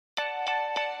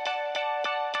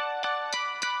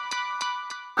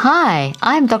Hi,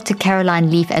 I'm Dr. Caroline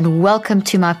Leaf and welcome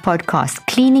to my podcast,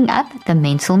 Cleaning Up the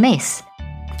Mental Mess.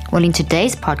 Well, in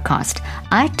today's podcast,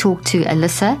 I talk to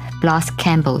Alyssa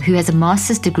Blas-Campbell, who has a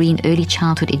master's degree in early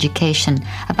childhood education,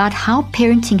 about how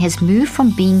parenting has moved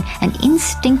from being an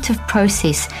instinctive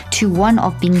process to one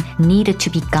of being needed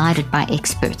to be guided by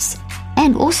experts.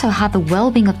 And also how the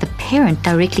well-being of the parent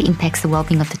directly impacts the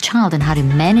well-being of the child and how to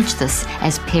manage this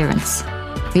as parents.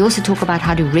 We also talk about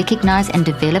how to recognize and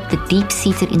develop the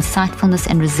deep-seated insightfulness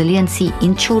and resiliency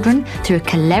in children through a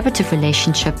collaborative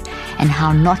relationship and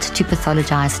how not to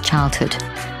pathologize childhood.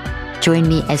 Join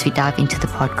me as we dive into the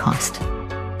podcast.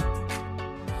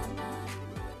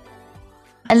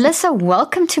 Alyssa,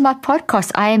 welcome to my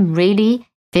podcast. I am really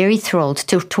very thrilled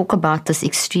to talk about this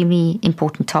extremely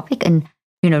important topic and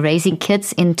raising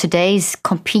kids in today's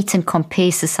compete and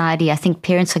compare society. I think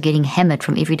parents are getting hammered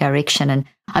from every direction. And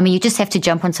you just have to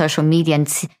jump on social media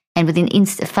and within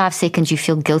 5 seconds, you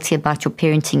feel guilty about your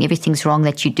parenting. Everything's wrong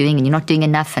that you're doing and you're not doing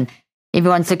enough. And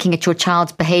everyone's looking at your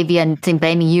child's behavior and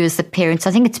blaming you as the parent. So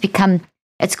I think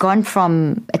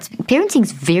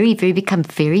parenting's become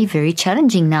very, very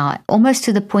challenging now, almost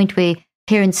to the point where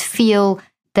parents feel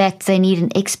that they need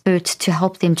an expert to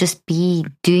help them just be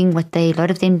doing what a lot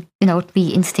of them, what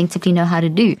we instinctively know how to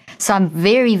do. So I'm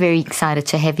very, very excited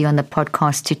to have you on the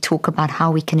podcast to talk about how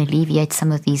we can alleviate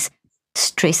some of these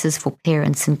stresses for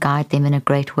parents and guide them in a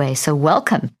great way. So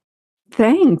welcome.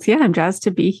 Thanks. Yeah, I'm jazzed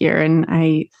to be here. And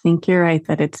I think you're right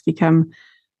that it's become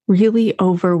really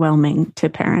overwhelming to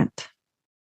parent.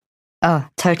 Oh,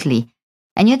 totally.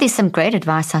 And there's some great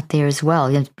advice out there as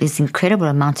well. There's incredible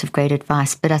amounts of great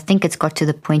advice, but I think it's got to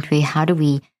the point where how do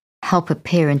we help a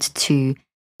parent to,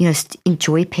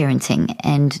 enjoy parenting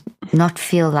and not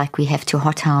feel like we have to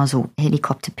hothouse or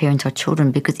helicopter parent our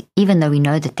children? Because even though we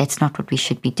know that that's not what we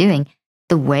should be doing,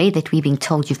 the way that we're being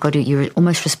told you're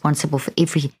almost responsible for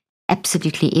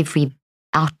absolutely every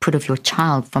output of your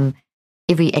child at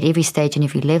every stage and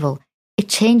every level, it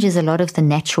changes a lot of the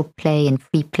natural play and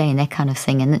free play and that kind of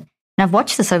thing. And I've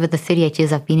watched this over the 38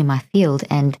 years I've been in my field,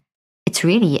 and it's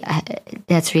really,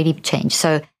 that's really changed.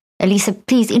 So, Elisa,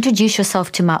 please introduce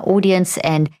yourself to my audience.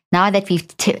 And now that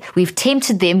we've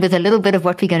tempted them with a little bit of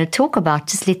what we're going to talk about,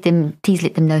 just please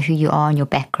let them know who you are and your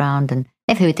background. And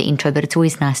they've heard the intro, but it's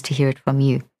always nice to hear it from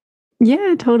you.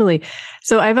 Yeah, totally.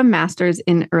 So I have a master's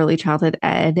in early childhood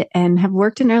ed and have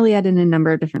worked in early ed in a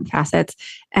number of different facets.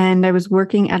 And I was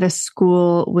working at a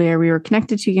school where we were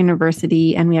connected to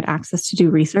university and we had access to do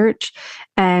research.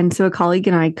 And so a colleague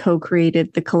and I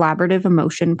co-created the collaborative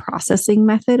emotion processing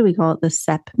method. We call it the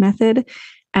CEP method.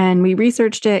 And we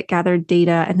researched it, gathered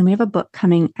data, and then we have a book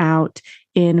coming out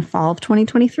in fall of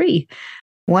 2023.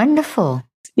 Wonderful.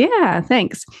 Yeah,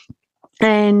 thanks.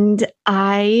 And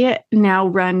I now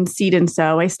run Seed and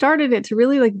Sow. I started it to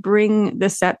really bring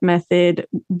the CEP method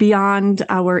beyond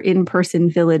our in-person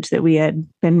village that we had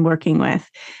been working with.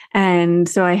 And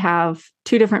so I have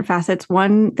two different facets.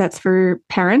 One that's for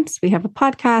parents. We have a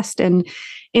podcast and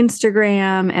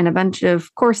Instagram and a bunch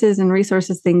of courses and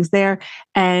resources, things there.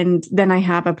 And then I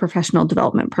have a professional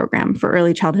development program for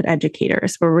early childhood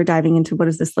educators where we're diving into what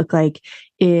does this look like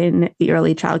in the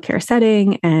early childcare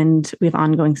setting. And we have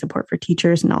ongoing support for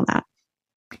teachers and all that.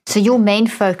 So your main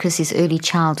focus is early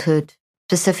childhood,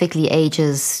 specifically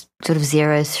ages sort of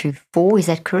 0 through 4. Is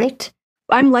that correct?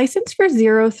 I'm licensed for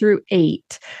 0 through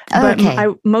 8,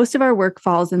 but most of our work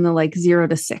falls in the 0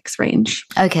 to 6 range.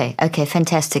 Okay,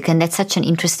 fantastic. And that's such an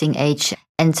interesting age.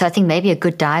 And so I think maybe a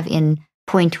good dive-in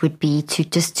point would be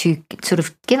to sort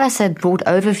of give us a broad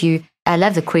overview. I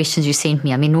love the questions you sent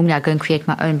me. Normally I go and create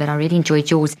my own, but I really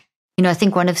enjoyed yours. I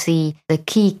think one of the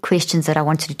key questions that I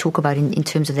wanted to talk about in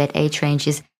terms of that age range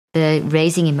is the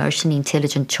raising emotionally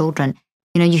intelligent children.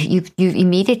 You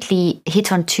immediately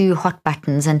hit on two hot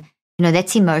buttons, and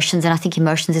that's emotions. And I think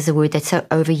emotions is a word that's so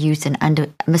overused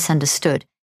and misunderstood.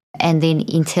 And then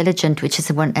intelligent, which is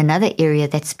another area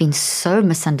that's been so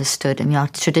misunderstood. Our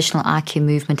traditional IQ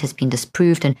movement has been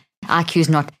disproved, and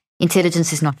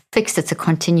intelligence is not fixed. It's a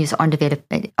continuous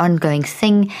ongoing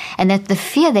thing. And that the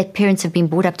fear that parents have been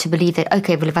brought up to believe that,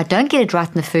 okay, well, if I don't get it right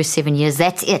in the first 7 years,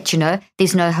 that's it,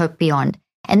 there's no hope beyond.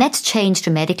 And that's changed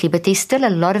dramatically, but there's still a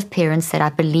lot of parents that I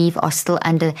believe are still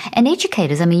and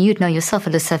educators. You'd know yourself,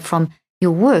 Alyssa, from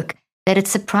your work, that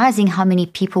it's surprising how many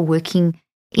people working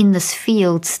in this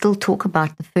field still talk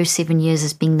about the first 7 years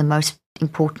as being the most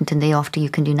important and thereafter you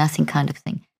can do nothing kind of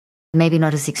thing. Maybe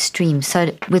not as extreme.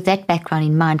 So with that background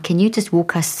in mind, can you just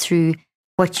walk us through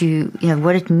what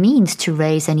it means to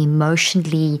raise an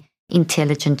emotionally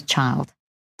intelligent child?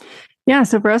 Yeah.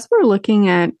 So for us, we're looking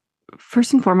at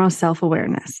first and foremost,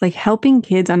 self-awareness, like helping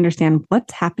kids understand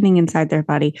what's happening inside their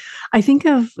body. I think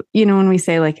of, when we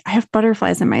say like, I have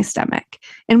butterflies in my stomach,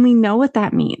 and we know what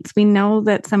that means. We know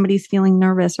that somebody's feeling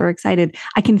nervous or excited.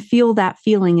 I can feel that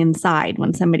feeling inside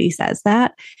when somebody says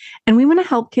that. And we want to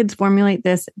help kids formulate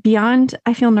this beyond,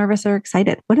 I feel nervous or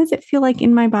excited. What does it feel like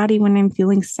in my body when I'm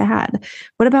feeling sad?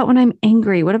 What about when I'm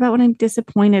angry? What about when I'm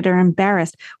disappointed or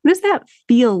embarrassed? What does that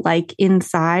feel like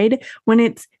inside when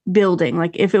it's building?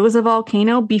 Like if it was a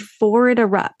volcano before it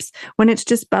erupts, when it's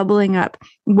just bubbling up,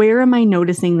 where am I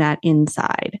noticing that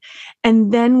inside?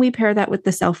 And then we pair that with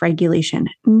the self-regulation.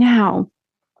 Now,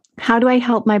 how do I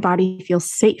help my body feel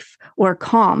safe or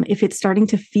calm if it's starting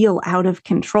to feel out of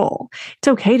control? It's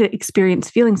okay to experience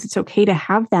feelings. It's okay to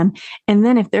have them. And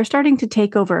then if they're starting to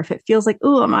take over, if it feels like,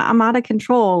 oh, I'm out of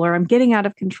control or I'm getting out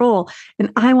of control,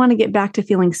 then I want to get back to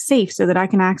feeling safe so that I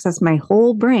can access my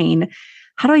whole brain.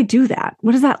 How do I do that?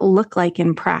 What does that look like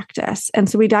in practice? And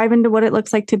so we dive into what it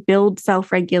looks like to build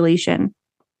self-regulation.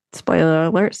 Spoiler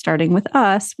alert, starting with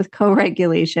us, with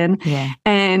co-regulation. Yeah.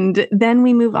 And then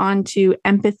we move on to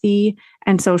empathy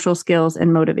and social skills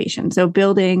and motivation. So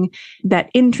building that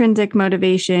intrinsic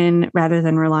motivation rather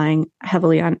than relying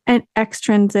heavily on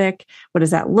extrinsic. What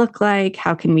does that look like?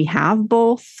 How can we have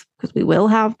both? Because we will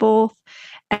have both.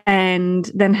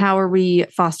 And then how are we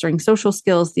fostering social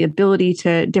skills, the ability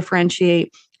to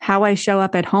differentiate how I show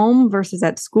up at home versus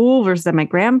at school versus at my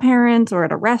grandparents or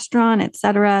at a restaurant, et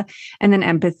cetera. And then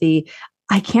empathy.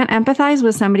 I can't empathize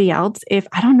with somebody else if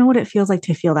I don't know what it feels like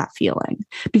to feel that feeling,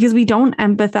 because we don't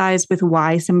empathize with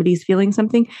why somebody's feeling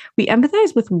something. We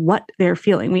empathize with what they're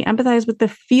feeling. We empathize with the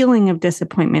feeling of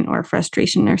disappointment or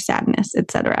frustration or sadness, et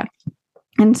cetera.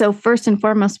 And so first and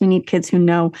foremost, we need kids who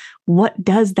know, what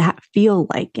does that feel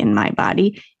like in my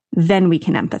body? Then we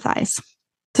can empathize.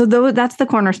 So that's the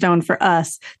cornerstone for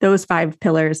us, those 5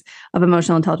 pillars of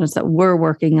emotional intelligence that we're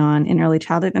working on in early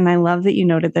childhood. And I love that you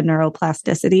noted the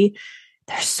neuroplasticity.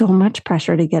 There's so much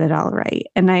pressure to get it all right.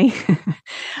 And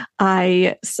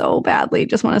I so badly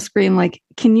just want to scream, like,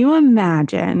 can you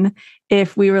imagine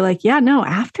if we were like, yeah, no,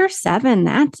 after 7,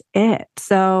 that's it.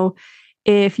 So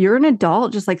if you're an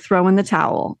adult, just like throw in the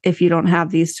towel if you don't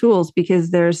have these tools, because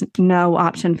there's no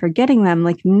option for getting them.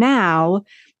 Like now,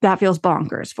 that feels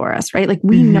bonkers for us, right? Like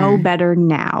we know better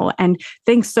now. And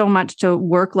thanks so much to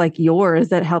work like yours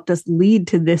that helped us lead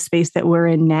to this space that we're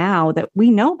in now, that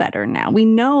we know better now. We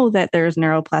know that there's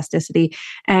neuroplasticity.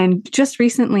 And just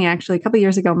recently, actually, a couple of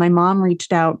years ago, my mom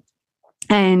reached out.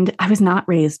 And I was not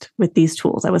raised with these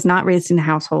tools. I was not raised in a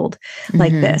household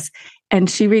like this. And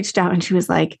she reached out and she was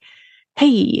like,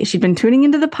 hey, she'd been tuning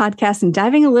into the podcast and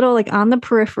diving a little like on the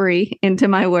periphery into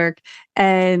my work.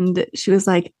 And she was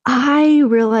like, I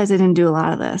realized I didn't do a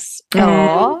lot of this.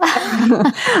 Yeah,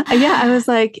 I was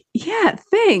like, yeah,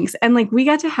 thanks. And like, we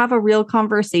got to have a real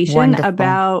conversation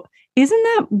about, isn't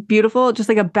that beautiful? Just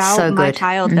like about my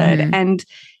childhood. And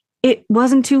it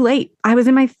wasn't too late. I was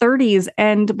in my 30s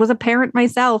and was a parent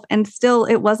myself. And still,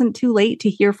 it wasn't too late to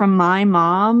hear from my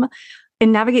mom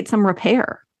and navigate some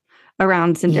repair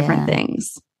around some different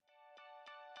things.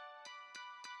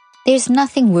 There's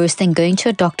nothing worse than going to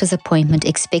a doctor's appointment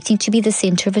expecting to be the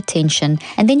center of attention,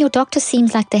 and then your doctor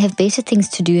seems like they have better things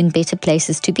to do and better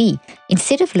places to be.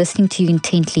 Instead of listening to you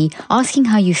intently, asking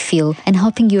how you feel, and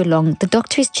helping you along, the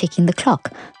doctor is checking the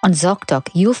clock. On ZocDoc,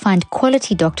 you'll find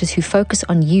quality doctors who focus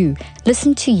on you,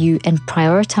 listen to you, and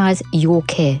prioritize your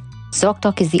care.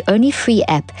 ZocDoc is the only free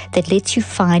app that lets you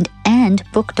find and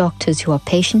book doctors who are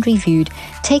patient-reviewed,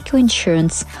 take your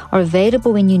insurance, are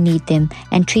available when you need them,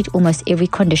 and treat almost every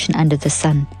condition under the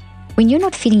sun. When you're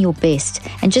not feeling your best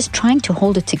and just trying to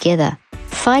hold it together,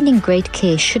 finding great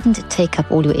care shouldn't take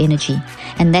up all your energy.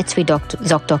 And that's where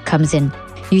ZocDoc comes in.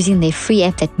 Using their free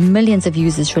app that millions of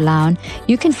users rely on,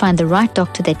 you can find the right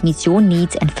doctor that meets your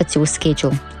needs and fits your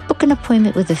schedule. Book an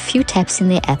appointment with a few taps in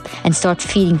their app and start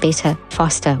feeling better,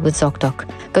 faster with ZocDoc.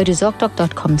 Go to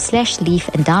ZocDoc.com/leaf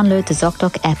and download the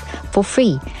ZocDoc app for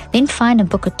free. Then find and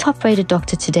book a top-rated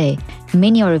doctor today.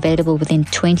 Many are available within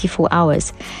 24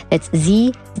 hours. That's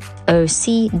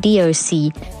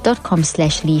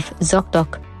ZocDoc.com/leaf,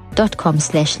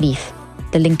 ZocDoc.com/leaf.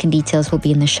 The link and details will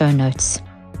be in the show notes.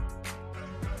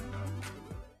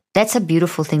 That's a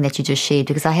beautiful thing that you just shared,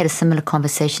 because I had a similar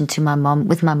conversation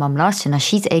with my mom last year. Now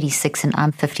she's 86 and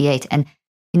I'm 58. And,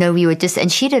 we were just,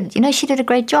 and she did a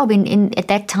great job in at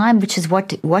that time, which is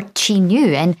what she knew.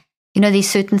 And, there's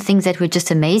certain things that were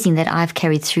just amazing that I've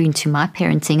carried through into my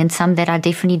parenting, and some that I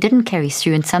definitely didn't carry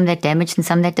through, and some that damaged and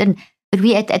some that didn't. But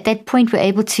we, at that point, were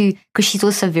able to, because she's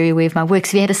also very aware of my work.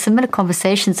 So we had a similar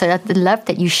conversation. So I love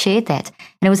that you shared that.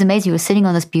 And it was amazing. We were sitting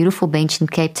on this beautiful bench in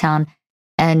Cape Town,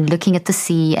 and looking at the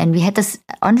sea. And we had this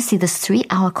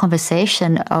 3-hour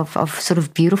conversation of sort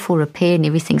of beautiful repair and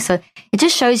everything. So it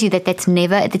just shows you that it's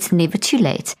never too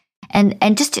late. And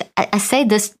I say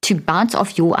this to bounce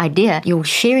off your idea, your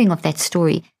sharing of that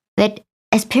story, that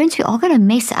as parents, we are going to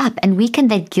mess up, and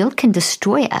that guilt can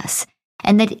destroy us.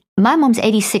 And that my mom's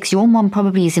 86, your mom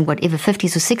probably is in whatever,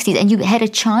 50s or 60s, and you had a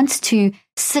chance to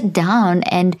sit down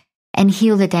and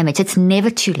heal the damage. It's never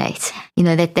too late,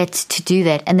 that's to do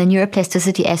that. And the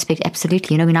neuroplasticity aspect,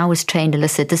 absolutely. When I was trained,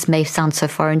 Alyssa, this may sound so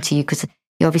foreign to you because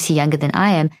you're obviously younger than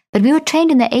I am, but we were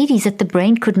trained in the 80s that the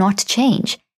brain could not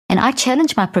change. And I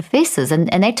challenged my professors, and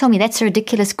they told me that's a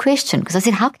ridiculous question, because I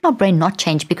said, how can our brain not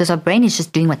change? Because our brain is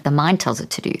just doing what the mind tells it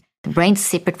to do. The brain's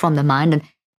separate from the mind,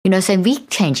 and so we're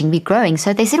changing, we're growing.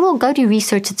 So they said, well, go do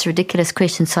research. It's a ridiculous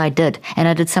question. So I did. And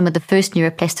I did some of the first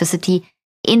neuroplasticity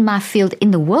in my field in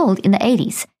the world in the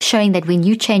 80s, showing that when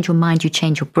you change your mind, you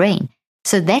change your brain.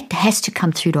 So that has to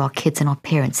come through to our kids and our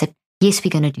parents, that yes,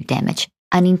 we're going to do damage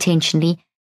unintentionally,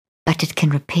 but it can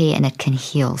repair and it can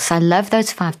heal. So I love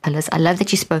those 5 pillars. I love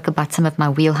that you spoke about some of my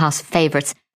wheelhouse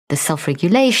favorites, the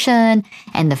self-regulation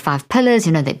and the 5 pillars,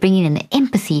 they're bringing in the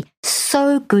empathy.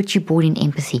 So good you brought in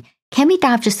empathy. Can we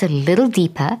dive just a little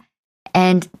deeper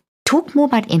and talk more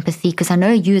about empathy? Because I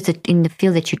know you, in the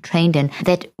field that you trained in,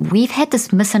 that we've had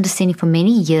this misunderstanding for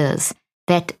many years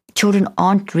that children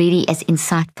aren't really as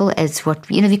insightful as what,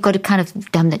 we've got to kind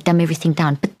of dumb everything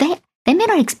down. But they may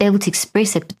not be able to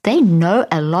express it, but they know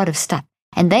a lot of stuff.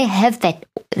 And they have that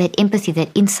empathy,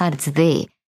 that insight, it's there.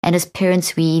 And as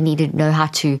parents, we need to know how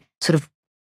to sort of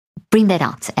bring that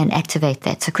out and activate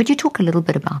that. So could you talk a little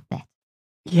bit about that?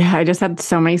 Yeah, I just had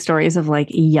so many stories of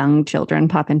young children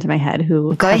pop into my head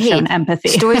who have shown empathy.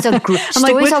 Stories are great. I'm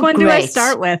like, which one do I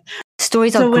start with?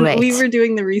 Stories are great. So when we were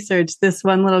doing the research, this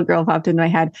one little girl popped into my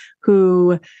head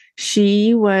who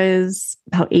she was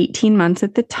about 18 months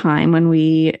at the time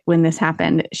when this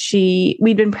happened.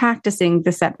 We'd been practicing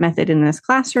the SEP method in this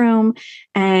classroom,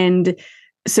 and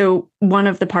so one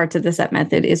of the parts of the SEP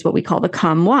method is what we call the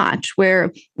calm watch,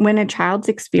 where when a child's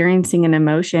experiencing an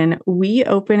emotion, we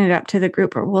open it up to the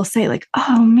group, or we'll say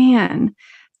oh man,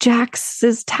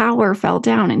 Jax's tower fell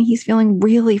down and he's feeling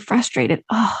really frustrated.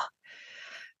 Oh,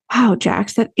 wow,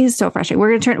 Jax, that is so frustrating. We're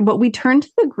going to turn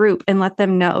to the group and let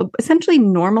them know, essentially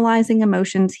normalizing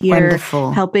emotions here,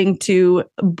 Wonderful. Helping to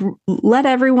let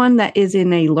everyone that is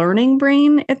in a learning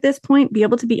brain at this point be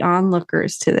able to be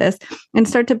onlookers to this and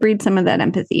start to breed some of that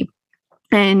empathy.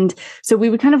 And so we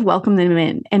would kind of welcome them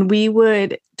in, and we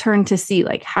would turn to see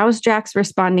how's Jax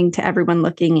responding to everyone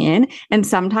looking in. And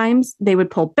sometimes they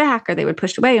would pull back or they would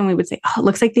push away, and we would say, oh, it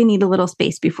looks like they need a little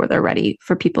space before they're ready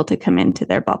for people to come into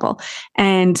their bubble.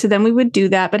 And so then we would do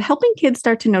that, but helping kids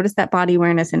start to notice that body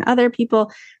awareness in other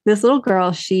people. This little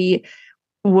girl, she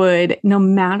would, no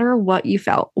matter what you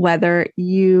felt, whether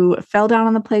you fell down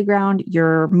on the playground,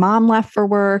 your mom left for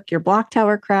work, your block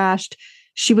tower crashed,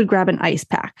 she would grab an ice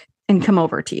pack and come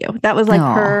over to you. That was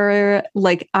her,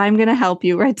 I'm going to help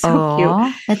you. Right. So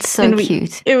cute. That's so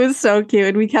cute. It was so cute.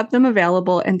 And we kept them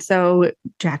available. And so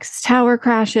Jax's tower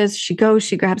crashes. She goes,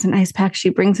 she grabs an ice pack. She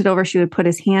brings it over. She would put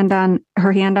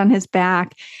her hand on his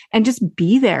back and just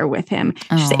be there with him.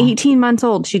 She's 18 months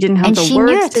old. She didn't have the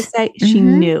words to say. Mm-hmm. She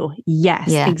knew.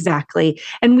 Yes, exactly.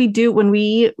 And when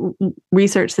we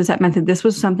researched the SEP method, this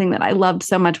was something that I loved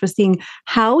so much, was seeing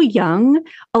how young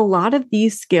a lot of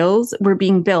these skills were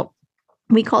being built.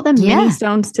 We call them mini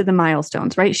stones to the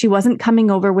milestones, right? She wasn't coming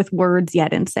over with words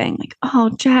yet and saying oh,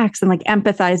 Jax, and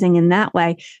empathizing in that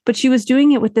way, but she was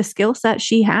doing it with the skill set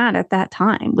she had at that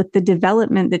time, with the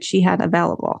development that she had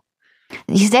available.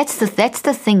 That's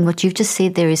the thing. What you've just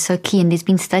said there is so key. And there's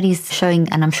been studies showing,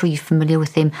 and I'm sure you're familiar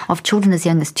with them, of children as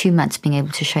young as 2 months being able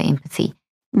to show empathy,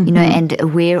 and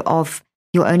aware of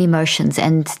your own emotions.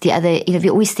 And the other, we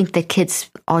always think that kids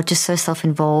are just so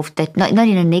self-involved, that not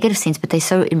in a negative sense, but they're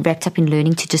so wrapped up in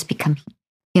learning to just become,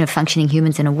 functioning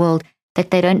humans in a world,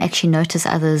 that they don't actually notice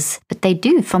others, but they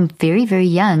do from very, very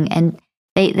young. And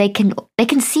they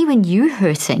can see when you're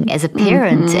hurting as a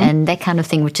parent and that kind of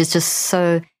thing, which is just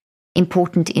so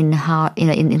important in how,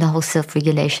 in the whole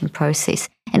self-regulation process.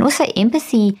 And also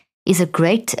empathy is a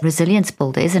great resilience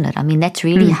builder, isn't it? I mean, that's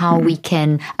really how we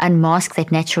can unmask that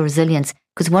natural resilience.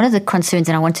 Because one of the concerns,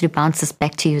 and I wanted to bounce this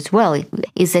back to you as well,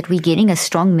 is that we're getting a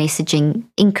strong messaging,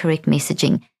 incorrect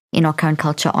messaging in our current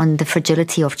culture on the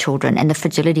fragility of children and the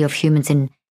fragility of humans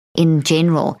in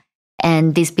general.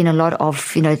 And there's been a lot of,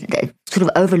 sort of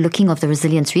overlooking of the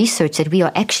resilience research, that we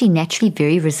are actually naturally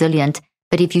very resilient.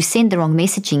 But if you send the wrong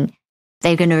messaging,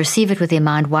 they're going to receive it with their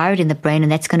mind wired in the brain,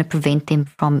 and that's going to prevent them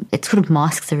from, it sort of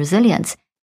masks the resilience.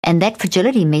 And that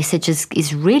fragility message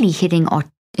is really hitting our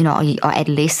our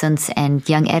adolescents and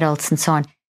young adults and so on.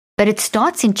 But it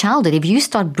starts in childhood. If you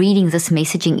start breeding this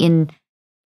messaging in,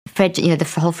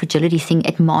 the whole fragility thing,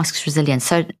 it masks resilience.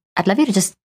 So I'd love you to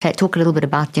just talk a little bit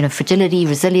about, fragility,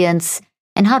 resilience,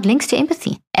 and how it links to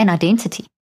empathy and identity.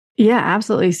 Yeah,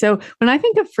 absolutely. So when I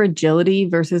think of fragility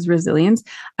versus resilience,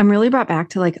 I'm really brought back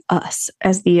to like us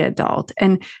as the adult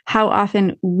and how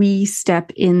often we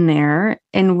step in there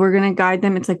and we're going to guide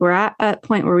them. It's like we're at a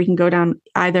point where we can go down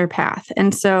either path.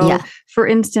 And so, for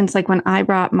instance, like when I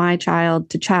brought my child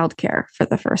to childcare for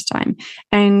the first time,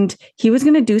 and he was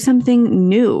going to do something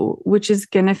new, which is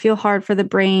going to feel hard for the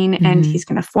brain, and he's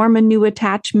going to form a new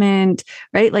attachment,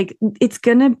 right? Like there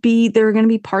are going to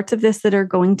be parts of this that are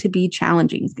going to be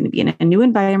challenging. It's going to be in a new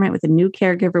environment with a new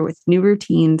caregiver, with new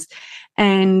routines.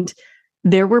 And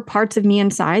there were parts of me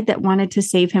inside that wanted to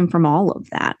save him from all of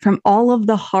that, from all of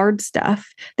the hard stuff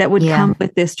that would come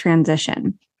with this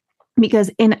transition.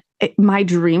 Because in my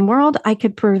dream world, I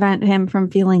could prevent him from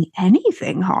feeling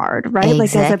anything hard, right? Exactly.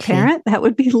 Like as a parent, that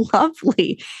would be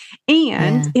lovely.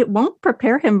 And it won't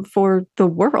prepare him for the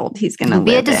world he's going to live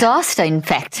in. It'll be a disaster, in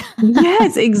fact.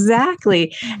 Yes,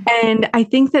 exactly. And I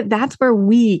think that that's where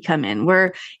we come in,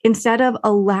 where instead of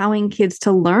allowing kids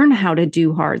to learn how to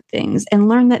do hard things and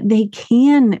learn that they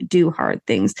can do hard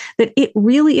things, that it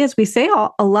really is, we say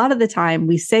a lot of the time,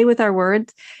 we say with our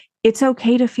words, it's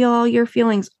okay to feel all your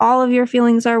feelings. All of your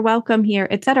feelings are welcome here,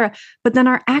 etc. But then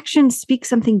our actions speak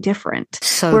something different.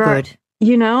 So good.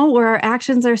 Where our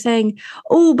actions are saying,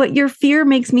 oh, but your fear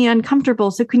makes me uncomfortable.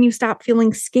 So can you stop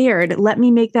feeling scared? Let me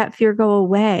make that fear go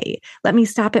away. Let me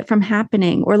stop it from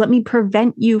happening. Or let me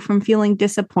prevent you from feeling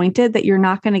disappointed that you're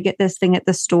not going to get this thing at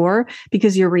the store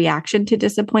because your reaction to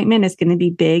disappointment is going to be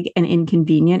big and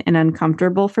inconvenient and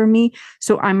uncomfortable for me.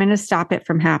 So I'm going to stop it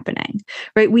from happening,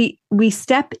 right? We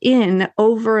step in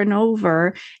over and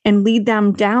over and lead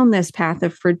them down this path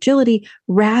of fragility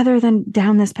rather than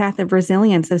down this path of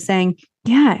resilience of saying,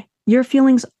 yeah, your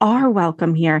feelings are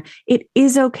welcome here. It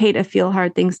is okay to feel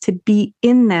hard things, to be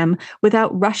in them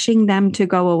without rushing them to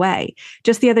go away.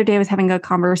 Just the other day, I was having a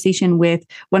conversation with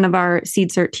one of our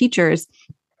Seed Cert teachers,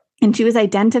 and she was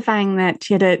identifying that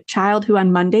she had a child who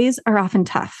on Mondays are often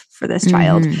tough for this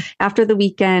child after the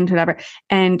weekend, whatever.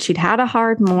 And she'd had a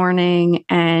hard morning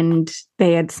and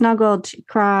they had snuggled, she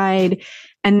cried.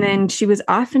 And then she was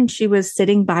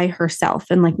sitting by herself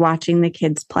and like watching the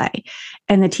kids play.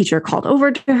 And the teacher called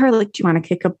over to her, like, do you want to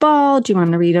kick a ball? Do you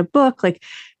want to read a book? Like,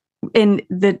 and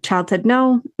the child said,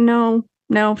 no.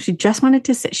 She just wanted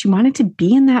to sit. She wanted to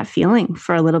be in that feeling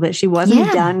for a little bit. She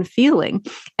wasn't done feeling.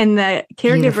 And the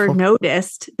caregiver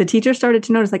noticed, the teacher started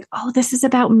to notice like, oh, this is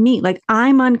about me. Like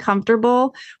I'm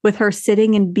uncomfortable with her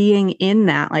sitting and being in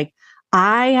that. Like,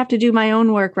 I have to do my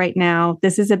own work right now.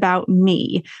 This is about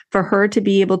me, for her to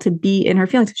be able to be in her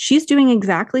feelings. She's doing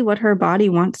exactly what her body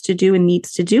wants to do and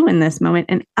needs to do in this moment.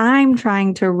 And I'm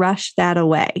trying to rush that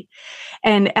away.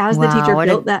 And as the teacher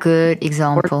built that good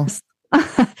example.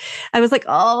 I was like,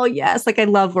 oh, yes. Like, I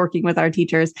love working with our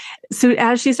teachers. So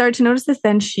as she started to notice this,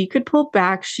 then she could pull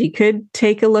back. She could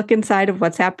take a look inside of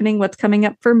what's happening, what's coming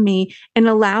up for me, and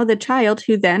allow the child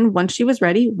who then, once she was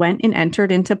ready, went and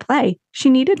entered into play. She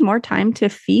needed more time to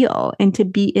feel and to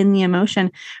be in the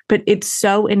emotion. But it's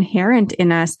so inherent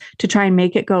in us to try and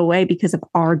make it go away because of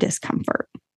our discomfort.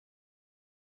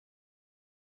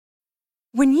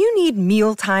 When you need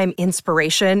mealtime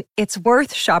inspiration, it's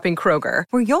worth shopping Kroger,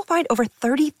 where you'll find over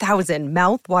 30,000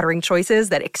 mouth-watering choices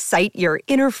that excite your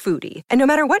inner foodie. And no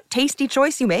matter what tasty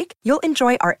choice you make, you'll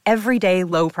enjoy our everyday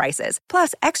low prices,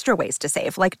 plus extra ways to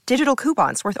save, like digital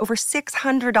coupons worth over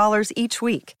 $600 each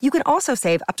week. You can also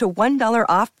save up to $1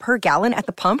 off per gallon at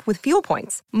the pump with fuel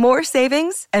points. More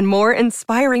savings and more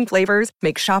inspiring flavors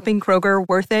make shopping Kroger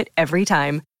worth it every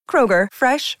time. Kroger,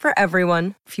 fresh for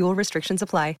everyone. Fuel restrictions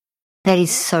apply. That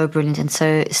is so brilliant and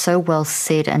so well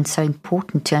said, and so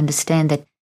important to understand that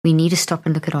we need to stop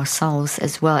and look at ourselves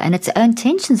as well. And our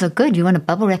intentions are good. You want to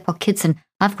bubble wrap our kids, and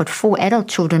I've got 4 adult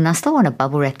children. I still want to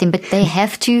bubble wrap them, but they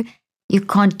have to. You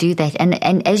can't do that.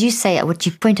 And as you say, what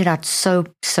you pointed out, so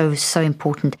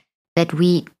important, that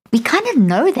we kind of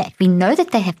know that. We know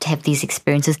that they have to have these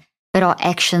experiences, but our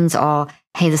actions are,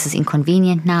 hey, this is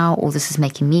inconvenient now, or this is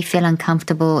making me feel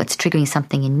uncomfortable. It's triggering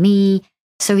something in me.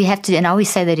 So we have to, and I always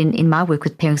say that in my work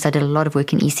with parents, I did a lot of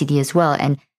work in ECD as well.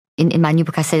 And in my new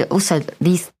book, I say also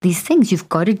these things, you've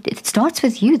got to, it starts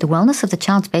with you. The wellness of the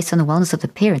child is based on the wellness of the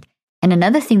parent. And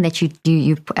another thing that you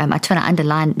do, I just want to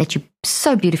underline that you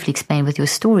so beautifully explain with your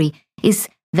story, is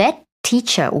that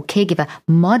teacher or caregiver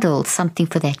modeled something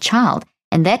for that child.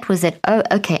 And that was that, oh,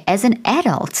 okay, as an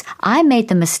adult, I made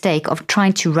the mistake of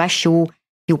trying to rush your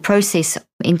process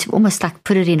into almost like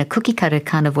put it in a cookie cutter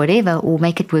kind of whatever, or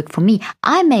make it work for me.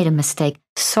 I made a mistake.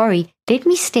 Sorry. Let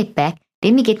me step back.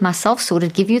 Let me get myself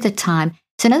sorted, give you the time.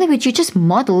 So in other words, you just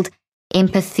modeled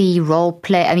empathy, role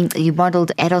play. I mean, you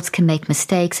modeled adults can make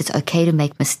mistakes. It's okay to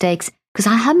make mistakes. Because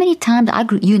how many times I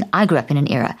grew up in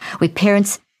an era where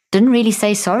parents didn't really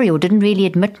say sorry or didn't really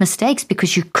admit mistakes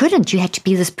because you couldn't. You had to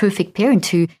be this perfect parent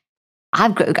who I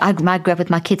grew up with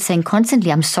my kids saying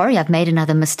constantly, I'm sorry, I've made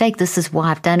another mistake. This is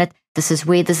why I've done it. This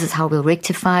is how we'll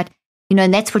rectify it.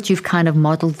 And that's what you've kind of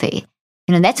modeled there.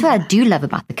 And that's what I do love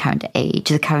about the current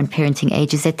parenting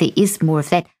age, is that there is more of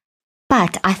that.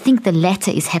 But I think the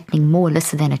latter is happening more,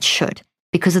 Alyssa, than it should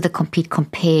because of the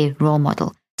compare role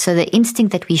model. So the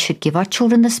instinct that we should give our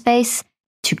children the space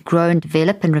to grow and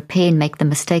develop and repair and make the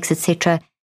mistakes, etc.,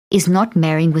 is not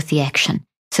marrying with the action.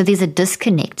 So there's a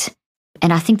disconnect.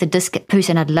 And I think Pooh,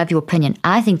 I'd love your opinion.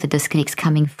 I think the disconnect's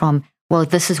coming from, well,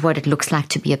 this is what it looks like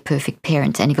to be a perfect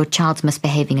parent. And if your child's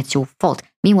misbehaving, it's your fault.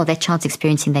 Meanwhile, that child's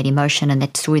experiencing that emotion and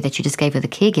that story that you just gave with the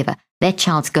caregiver. That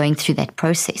child's going through that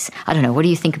process. I don't know. What do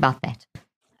you think about that?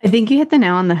 I think you hit the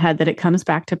nail on the head that it comes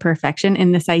back to perfection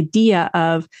in this idea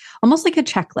of almost like a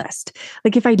checklist.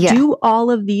 Like if I do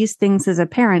all of these things as a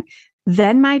parent,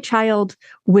 then my child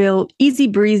will easy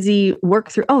breezy work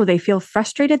through. Oh, they feel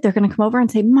frustrated. They're going to come over and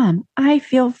say, Mom, I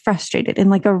feel frustrated, in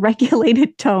like a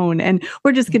regulated tone. And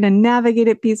we're just going to navigate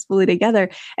it peacefully together.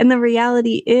 And the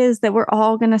reality is that we're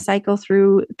all going to cycle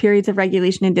through periods of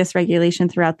regulation and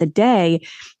dysregulation throughout the day.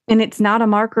 And it's not a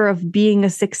marker of being a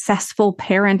successful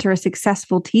parent or a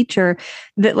successful teacher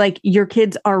that like your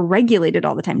kids are regulated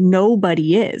all the time.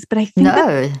 Nobody is. But I think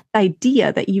the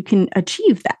idea that you can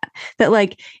achieve that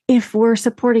like if we're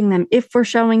supporting them, if we're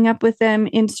showing up with them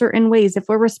in certain ways, if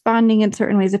we're responding in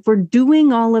certain ways, if we're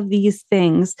doing all of these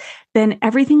things, then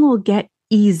everything will get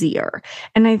easier.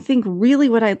 And I think really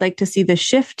what I'd like to see the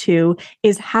shift to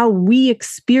is how we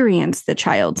experience the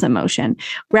child's emotion,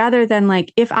 rather than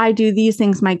like, if I do these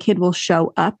things, my kid will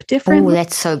show up differently. Oh,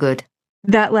 that's so good.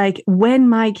 That like when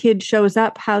my kid shows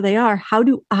up how they are, how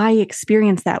do I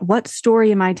experience that? What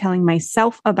story am I telling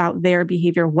myself about their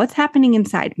behavior? What's happening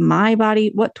inside my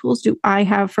body? What tools do I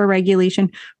have for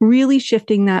regulation? Really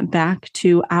shifting that back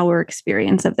to our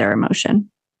experience of their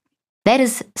emotion. That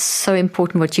is so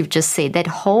important what you've just said. That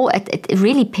whole,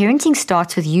 really, parenting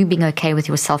starts with you being okay with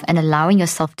yourself and allowing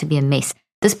yourself to be a mess.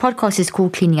 This podcast is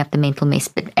called Cleaning Up the Mental Mess.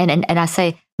 And I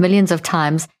say millions of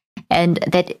times, and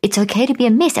that it's okay to be a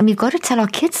mess. And we've got to tell our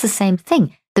kids the same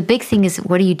thing. The big thing is,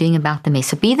 what are you doing about the mess?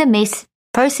 So be the mess,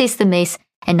 process the mess,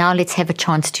 and now let's have a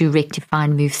chance to rectify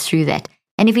and move through that.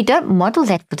 And if you don't model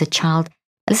that for the child,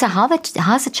 Alyssa,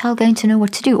 how's the child going to know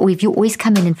what to do? Or if you always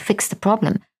come in and fix the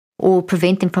problem, or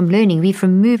prevent them from learning, we've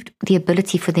removed the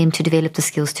ability for them to develop the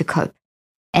skills to cope.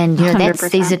 And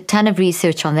there's a ton of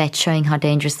research on that showing how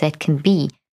dangerous that can be.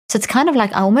 So it's kind of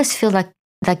like, I almost feel like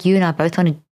you and I both want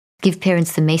to give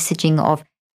parents the messaging of,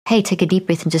 hey, take a deep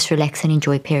breath and just relax and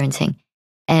enjoy parenting.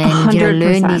 And, 100%.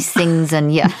 Learn these things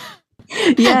and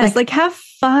Yes, like have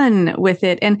fun with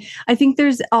it. And I think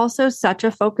there's also such a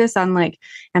focus on like,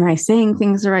 am I saying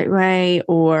things the right way?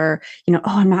 Or,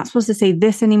 I'm not supposed to say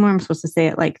this anymore. I'm supposed to say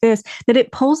it like this, that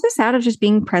it pulls us out of just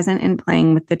being present and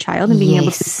playing with the child and being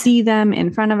able to see them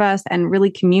in front of us and really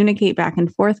communicate back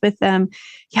and forth with them.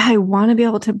 Yeah, I want to be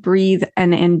able to breathe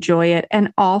and enjoy it.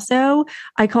 And also,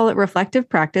 I call it reflective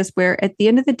practice, where at the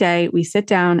end of the day, we sit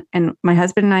down and my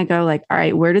husband and I go like, all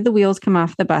right, where did the wheels come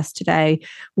off the bus today?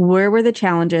 Where were the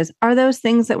challenges? Are those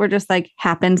things that were just like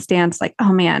happenstance? Like,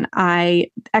 oh man,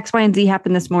 X, Y, and Z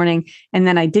happened this morning and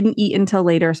then I didn't eat until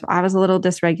later, so I was a little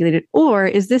dysregulated. Or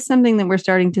is this something that we're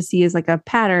starting to see as like a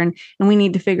pattern and we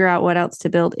need to figure out what else to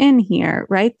build in here,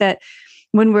 right? That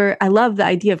I love the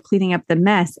idea of cleaning up the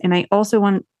mess. And I also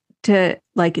want to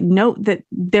like note that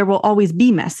there will always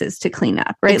be messes to clean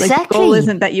up, right? Exactly. Like the goal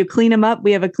isn't that you clean them up.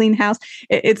 We have a clean house.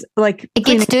 It's like it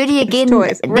gets dirty again.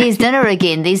 Toys, right? There's dinner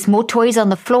again. There's more toys on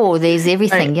the floor. There's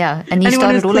everything. Right. Yeah. And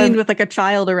anyone who's cleaned with like a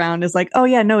child around is like, oh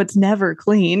yeah, no, it's never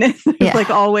clean. There's like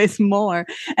always more.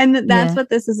 And that's what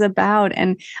this is about.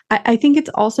 And I think it's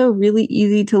also really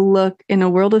easy to look in a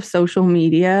world of social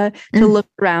media to look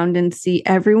around and see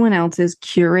everyone else's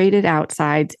curated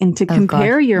outsides and to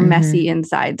compare your messy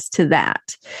insides to that.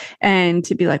 And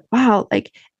to be like, wow,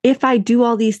 like if I do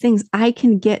all these things, I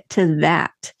can get to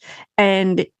that.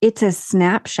 And it's a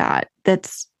snapshot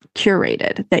that's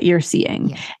curated that you're seeing.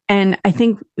 Yeah. And I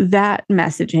think that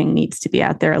messaging needs to be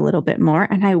out there a little bit more.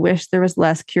 And I wish there was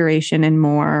less curation and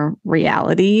more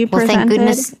reality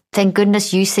presented. Thank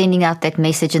goodness you sending out that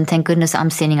message, and thank goodness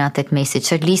I'm sending out that message.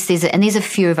 So at least there's a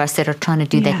few of us that are trying to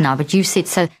do that now. But you said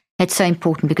so that's so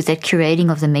important, because that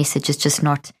curating of the message is just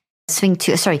not swing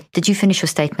to, sorry, did you finish your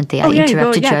statement there? Oh, I yeah,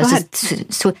 interrupted go you.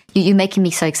 ahead. So you're making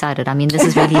me so excited. I mean, this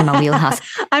is really in my wheelhouse.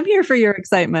 I'm here for your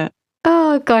excitement.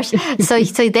 Oh gosh.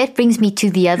 So that brings me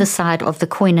to the other side of the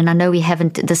coin. And I know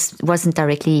this wasn't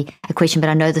directly a question, but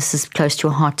I know this is close to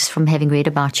your heart just from having read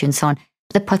about you and so on.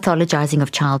 The pathologizing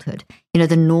of childhood,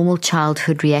 the normal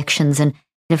childhood reactions. And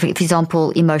for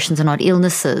example, emotions are not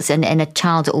illnesses, and a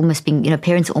child almost being,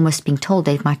 parents almost being told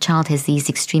that if my child has these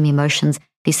extreme emotions,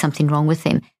 there's something wrong with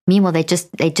them. Meanwhile, they're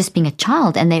just being a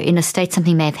child, and they're in a state,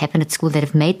 something may have happened at school that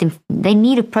have made them, they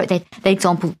need that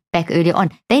example back earlier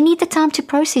on. They need the time to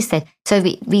process that. So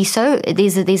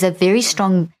there's a very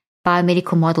strong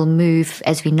biomedical model move,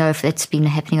 as we know, that's been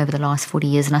happening over the last 40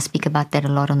 years. And I speak about that a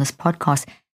lot on this podcast.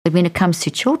 But when it comes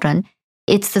to children,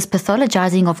 it's this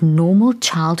pathologizing of normal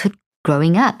childhood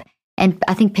growing up. And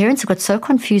I think parents have got so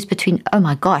confused between, oh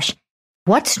my gosh,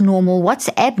 what's normal, what's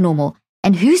abnormal,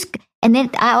 and then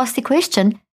I ask the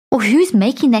question, well, who's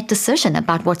making that decision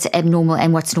about what's abnormal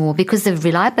and what's normal? Because the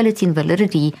reliability and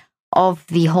validity of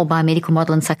the whole biomedical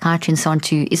model in psychiatry and so on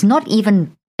too is not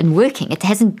even working.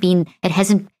 There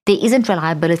isn't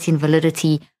reliability and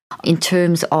validity in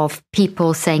terms of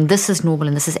people saying this is normal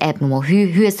and this is abnormal.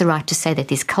 Who has the right to say that?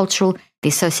 There's cultural,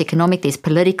 there's socioeconomic, there's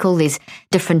political, there's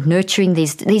different nurturing,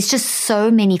 there's just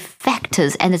so many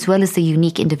factors, and as well as the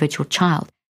unique individual child.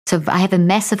 So I have a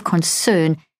massive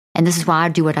concern, and this is why I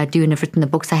do what I do and have written the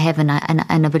books I have, and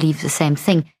I believe the same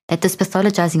thing, that this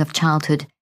pathologizing of childhood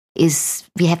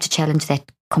we have to challenge that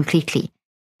completely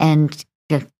and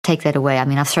take that away. I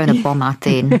mean, I've thrown a bomb out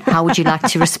there, and how would you like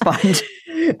to respond?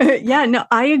 Yeah, no,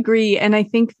 I agree. And I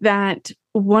think that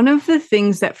one of the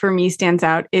things that for me stands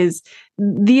out is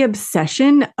the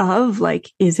obsession of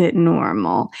is it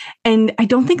normal? And I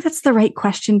don't think that's the right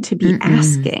question to be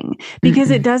asking,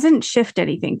 because it doesn't shift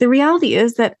anything. The reality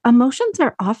is that emotions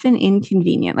are often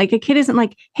inconvenient. Like a kid isn't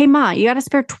like, hey, Ma, you got to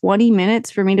spare 20 minutes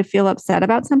for me to feel upset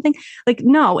about something.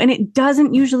 No. And it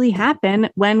doesn't usually happen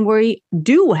when we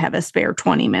do have a spare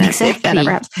 20 minutes. Exactly. If that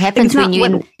ever happens. It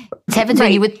happens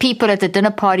when you're with people at the dinner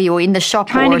party or in the shop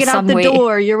trying or to get somewhere. out the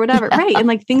door or whatever. Right.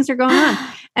 And things are going on.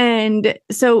 And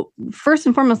so first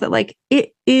and foremost, that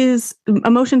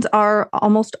emotions are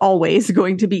almost always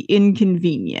going to be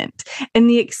inconvenient, and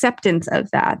the acceptance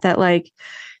of that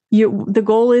the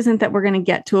goal isn't that we're going to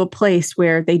get to a place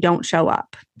where they don't show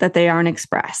up, that they aren't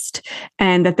expressed,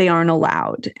 and that they aren't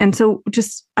allowed. And so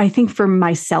I think for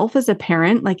myself as a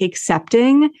parent,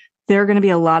 accepting there are going to be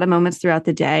a lot of moments throughout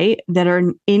the day that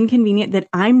are inconvenient, that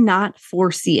I'm not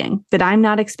foreseeing, that I'm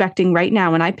not expecting right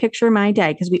now. When I picture my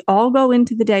day, because we all go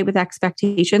into the day with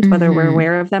expectations, whether we're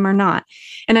aware of them or not.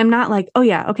 And I'm not like, oh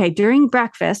yeah, okay, during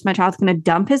breakfast, my child's going to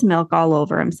dump his milk all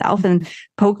over himself and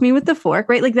poke me with the fork,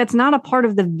 right? That's not a part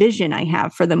of the vision I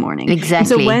have for the morning. Exactly. And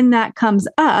so when that comes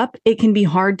up, it can be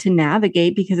hard to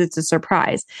navigate because it's a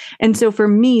surprise. And so for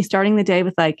me, starting the day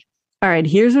with all right,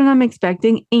 here's what I'm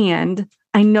expecting. And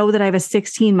I know that I have a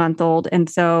 16-month-old, and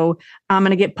so I'm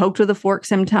going to get poked with a fork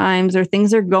sometimes, or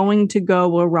things are going to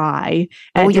go awry.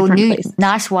 Or your new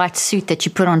nice white suit that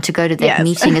you put on to go to that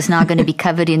meeting is now going to be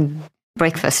covered in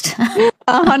breakfast.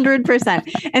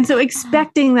 100%. And so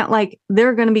expecting that there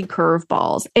are going to be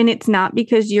curveballs, and it's not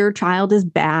because your child is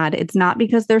bad. It's not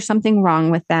because there's something wrong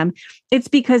with them. It's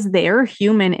because they're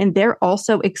human, and they're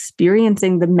also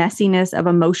experiencing the messiness of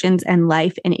emotions and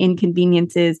life and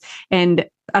inconveniences and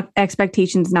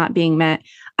expectations not being met.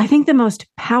 I think the most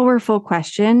powerful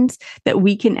questions that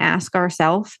we can ask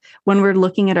ourselves when we're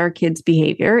looking at our kids'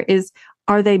 behavior is,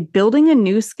 are they building a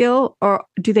new skill, or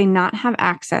do they not have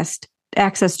access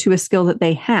to a skill that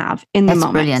they have in the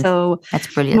moment? Brilliant. So that's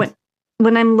brilliant.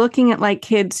 When I'm looking at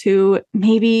kids who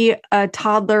maybe a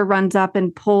toddler runs up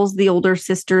and pulls the older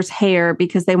sister's hair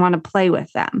because they want to play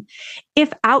with them.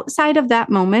 If outside of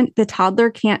that moment, the toddler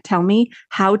can't tell me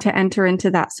how to enter into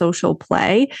that social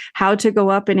play, how to go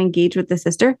up and engage with the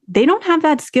sister, they don't have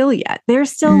that skill yet. They're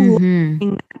still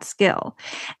learning that skill.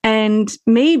 And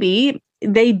maybe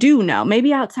they do know.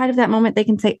 Maybe outside of that moment, they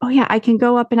can say, oh yeah, I can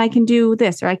go up and I can do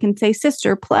this, or I can say,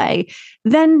 sister, play.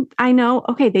 Then I know,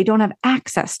 okay, they don't have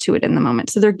access to it in the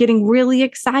moment. So they're getting really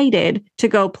excited to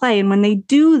go play. And when they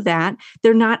do that,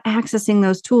 they're not accessing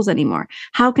those tools anymore.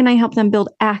 How can I help them build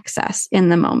access in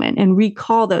the moment and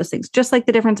recall those things? Just like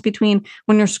the difference between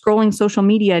when you're scrolling social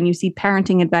media and you see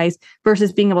parenting advice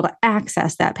versus being able to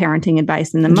access that parenting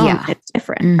advice in the moment. Yeah. It's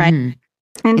different, right?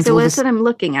 And so that's what I'm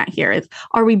looking at here is,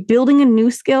 are we building a new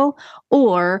skill,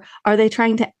 or are they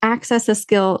trying to access a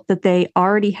skill that they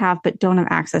already have but don't have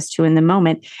access to in the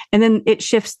moment? And then it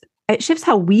shifts it shifts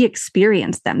how we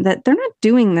experience them, that they're not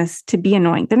doing this to be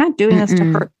annoying. They're not doing this to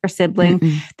hurt their sibling.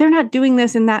 They're not doing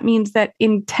this. And that means that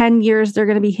in 10 years, they're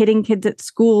going to be hitting kids at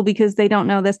school because they don't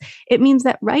know this. It means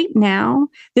that right now,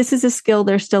 this is a skill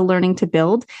they're still learning to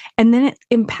build. And then it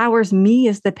empowers me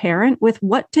as the parent with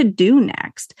what to do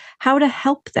next, how to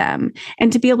help them,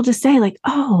 and to be able to say like,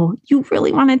 oh, you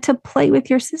really wanted to play with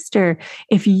your sister.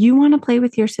 If you want to play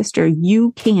with your sister,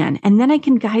 you can. And then I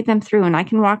can guide them through and I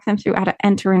can walk them through how to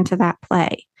enter into that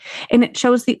play. And it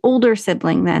shows the older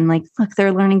sibling then, like, look,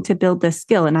 they're learning to build this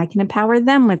skill and I can empower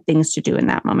them with things to do in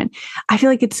that moment. I feel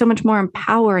like it's so much more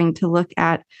empowering to look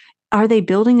at, are they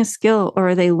building a skill or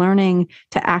are they learning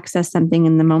to access something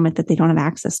in the moment that they don't have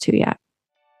access to yet?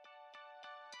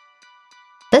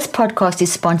 This podcast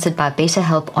is sponsored by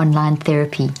BetterHelp Online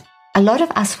Therapy. A lot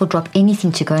of us will drop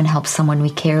anything to go and help someone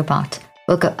we care about.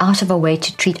 We'll go out of our way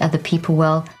to treat other people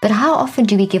well, but how often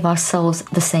do we give ourselves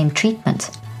the same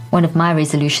treatment? One of my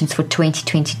resolutions for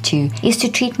 2022 is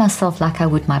to treat myself like I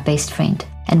would my best friend.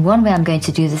 And one way I'm going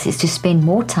to do this is to spend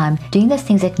more time doing the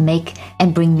things that make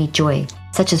and bring me joy,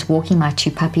 such as walking my 2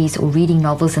 puppies or reading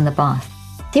novels in the bath.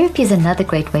 Therapy is another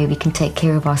great way we can take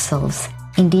care of ourselves.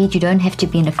 Indeed, you don't have to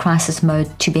be in a crisis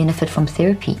mode to benefit from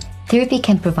therapy. Therapy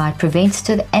can provide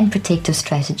preventative and protective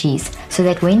strategies so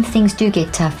that when things do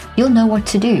get tough, you'll know what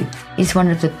to do. It's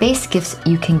one of the best gifts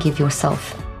you can give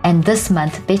yourself. And this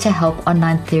month, BetterHelp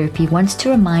Online Therapy wants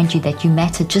to remind you that you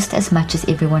matter just as much as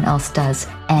everyone else does.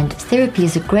 And therapy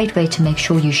is a great way to make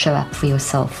sure you show up for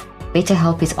yourself.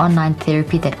 BetterHelp is online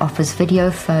therapy that offers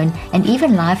video, phone, and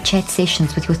even live chat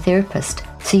sessions with your therapist,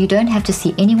 so you don't have to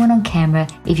see anyone on camera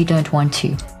if you don't want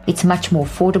to. It's much more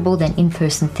affordable than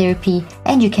in-person therapy,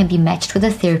 and you can be matched with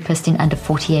a therapist in under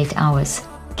 48 hours.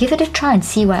 Give it a try and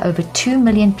see why over 2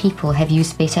 million people have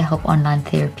used BetterHelp Online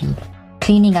Therapy.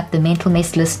 Cleaning Up the Mental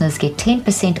Mess listeners get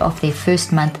 10% off their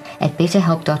first month at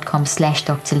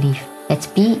betterhelp.com/Dr. Leaf. That's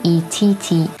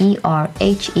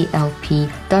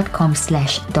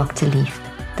BetterHelp.com/Dr. Leaf.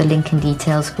 The link and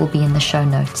details will be in the show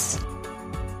notes.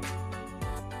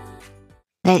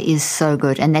 That is so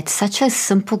good. And that's such a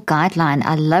simple guideline.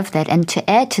 I love that. And to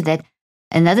add to that,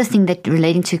 another thing that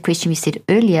relating to a question we said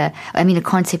earlier, a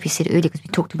concept we said earlier, because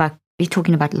we're talking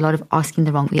about we're asking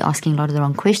a lot of the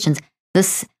wrong questions.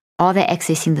 Are they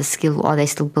accessing the skill, or are they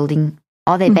still building?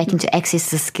 Are they backing to access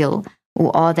the skill,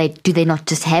 or do they not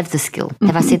just have the skill?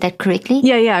 Have I said that correctly?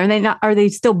 Yeah. Are they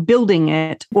still building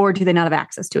it, or do they not have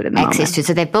access to it in the moment? Access to it.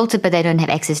 So they built it, but they don't have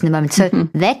access in the moment. So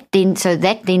that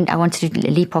then I wanted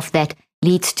to leap off that,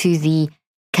 leads to the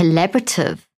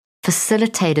collaborative,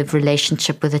 facilitative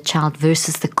relationship with a child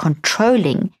versus the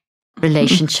controlling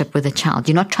relationship with a child.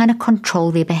 You're not trying to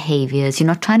control their behaviors. You're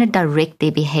not trying to direct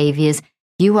their behaviors.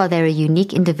 They're a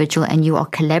unique individual, and you are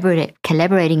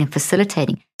collaborating and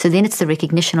facilitating. So then it's the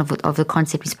recognition of the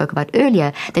concept we spoke about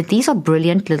earlier, that these are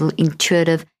brilliant, little,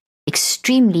 intuitive,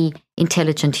 extremely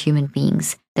intelligent human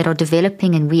beings that are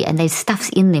developing, and there's stuff's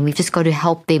in them. We've just got to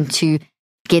help them to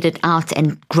get it out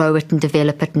and grow it and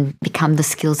develop it and become the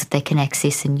skills that they can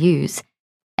access and use.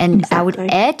 And exactly. I would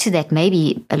add to that,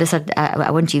 maybe, Alyssa,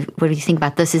 what do you think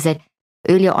about this, is that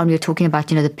earlier on we were talking about,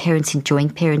 the parents enjoying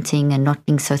parenting and not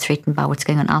being so threatened by what's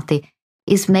going on out there,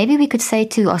 is maybe we could say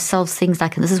to ourselves things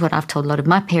like, and this is what I've told a lot of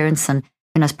my parents and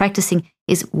when I was practicing,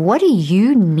 is what do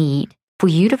you need for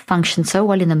you to function so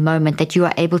well in the moment that you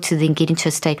are able to then get into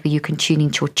a state where you can tune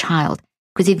into your child?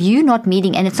 Because if you're not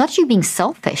meeting, and it's not you being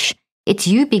selfish, it's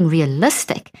you being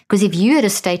realistic. Because if you're at a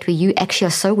state where you actually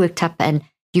are so worked up and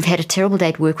you've had a terrible day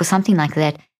at work or something like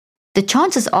that, the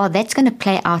chances are that's going to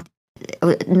play out,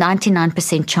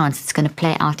 99% chance it's going to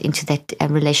play out into that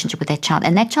relationship with that child.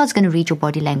 And that child's going to read your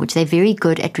body language. They're very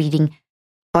good at reading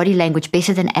body language,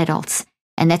 better than adults.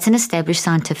 And that's an established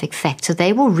scientific fact. So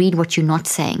they will read what you're not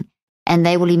saying. And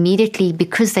they will immediately,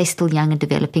 because they're still young and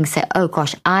developing, say, oh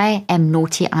gosh, I am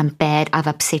naughty, I'm bad, I've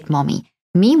upset mommy.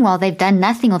 Meanwhile, they've done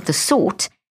nothing of the sort.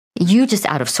 You're just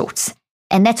out of sorts.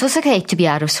 And that's also okay to be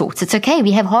out of sorts. It's okay.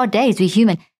 We have hard days. We're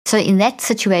human. So in that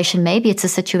situation, maybe it's a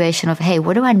situation of, hey,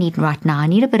 what do I need right now? I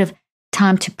need a bit of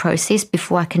time to process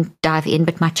before I can dive in,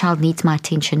 but my child needs my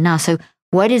attention now. So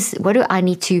what do I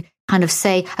need to kind of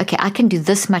say, okay, I can do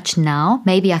this much now.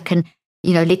 Maybe I can,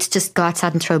 let's just go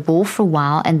outside and throw a ball for a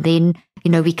while. And then,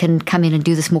 we can come in and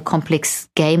do this more complex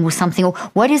game or something. Or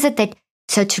what is it that,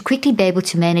 so to quickly be able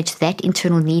to manage that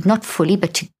internal need, not fully,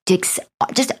 but to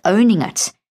just owning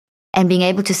it. And being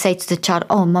able to say to the child,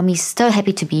 oh, mommy's so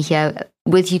happy to be here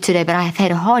with you today, but I've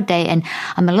had a hard day and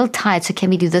I'm a little tired, so can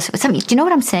we do this? Do you know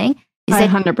what I'm saying? I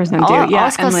 100% do. Yeah,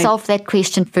 ask ourselves that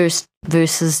question first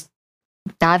versus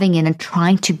diving in and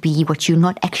trying to be what you're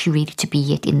not actually ready to be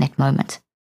yet in that moment.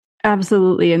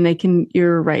 Absolutely. And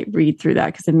you're right, read through that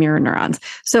because of mirror neurons.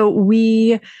 So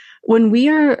when we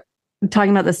are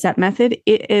talking about the SEP method,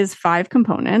 it is 5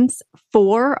 components.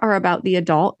 4 are about the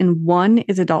adult and 1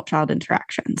 is adult-child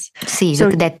interactions. See, so,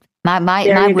 look at that.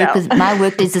 My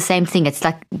work is the same thing. It's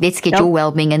like, let's get your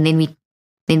well-being and then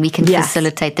we can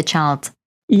facilitate the child.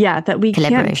 Yeah, that we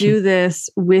can't do this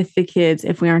with the kids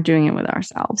if we aren't doing it with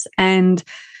ourselves. And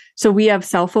so we have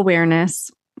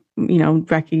self-awareness,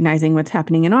 recognizing what's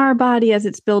happening in our body as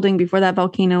it's building before that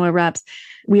volcano erupts.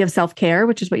 We have self-care,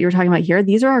 which is what you were talking about here.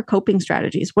 These are our coping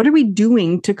strategies. What are we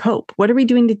doing to cope? What are we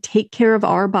doing to take care of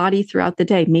our body throughout the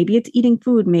day? Maybe it's eating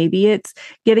food. Maybe it's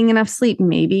getting enough sleep.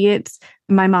 Maybe it's,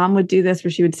 my mom would do this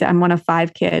where she would sit, I'm one of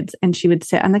 5 kids, and she would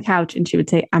sit on the couch and she would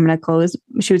say,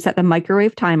 she would set the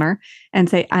microwave timer and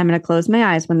say, I'm going to close my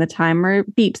eyes. When the timer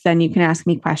beeps, then you can ask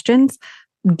me questions.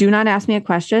 Do not ask me a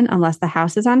question unless the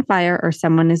house is on fire or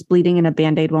someone is bleeding and a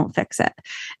Band-Aid won't fix it.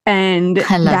 And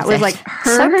that was like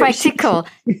her. So practical.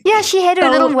 Yeah, she had her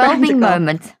little well-being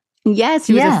moment. Yes,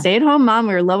 she was a stay-at-home mom.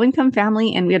 We were a low-income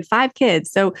family and we had 5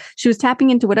 kids. So she was tapping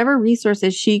into whatever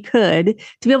resources she could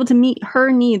to be able to meet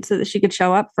her needs so that she could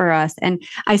show up for us. And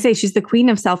I say she's the queen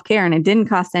of self-care and it didn't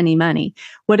cost any money.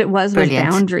 What it was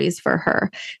boundaries for her.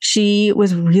 She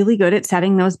was really good at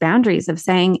setting those boundaries of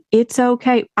saying, it's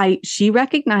okay. She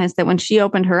recognized that when she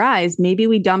opened her eyes, maybe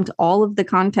we dumped all of the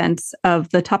contents of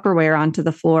the Tupperware onto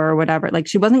the floor or whatever. Like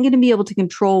she wasn't going to be able to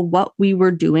control what we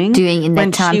were doing in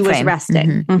that time she frame. was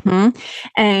resting. Mm-hmm.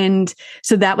 And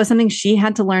so that was something she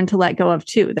had to learn to let go of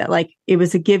too, that like it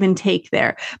was a give and take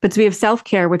there. But so we have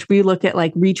self-care, which we look at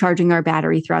like recharging our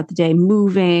battery throughout the day,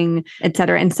 moving, et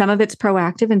cetera. And some of it's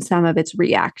proactive and some of it's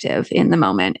reactive in the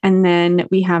moment. And then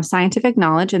we have scientific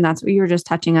knowledge. And that's what you were just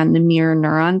touching on, the mirror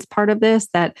neurons part of this,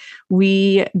 that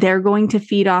they're going to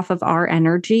feed off of our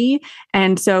energy.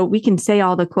 And so we can say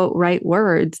all the quote right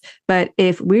words, but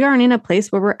if we aren't in a place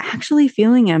where we're actually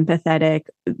feeling empathetic,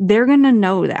 they're going to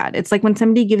know that. It's like when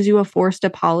somebody gives you a forced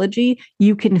apology,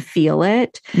 you can feel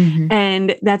it. Mm-hmm.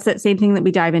 And that's that same thing that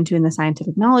we dive into in the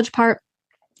scientific knowledge part.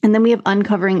 And then we have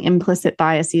uncovering implicit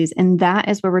biases. And that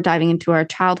is where we're diving into our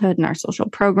childhood and our social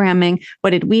programming. What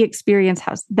did we experience?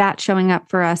 How's that showing up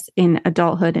for us in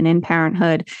adulthood and in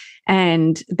parenthood?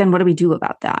 And then what do we do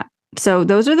about that? So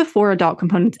those are the 4 adult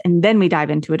components. And then we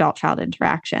dive into adult-child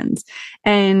interactions.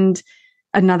 And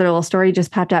another little story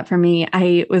just popped up for me.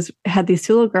 I had these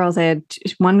 2 little girls.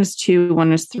 One was 2,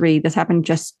 one was 3. This happened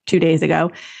just 2 days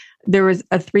ago. There was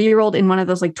a 3-year-old in one of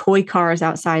those like toy cars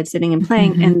outside sitting and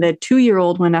playing. Mm-hmm. And the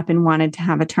 2-year-old went up and wanted to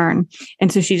have a turn.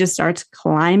 And so she just starts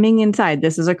climbing inside.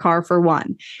 This is a car for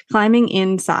 1, climbing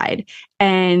inside.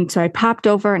 And so I popped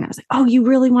over and I was like, oh, you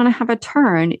really want to have a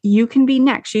turn? You can be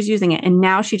next. She's using it. And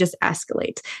now she just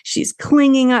escalates. She's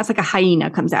clinging on. It's like a hyena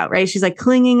comes out, right? She's like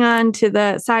clinging on to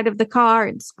the side of the car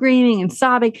and screaming and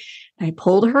sobbing. And I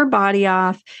pulled her body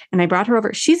off and I brought her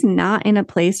over. She's not in a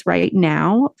place right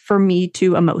now for me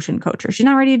to emotion coach her. She's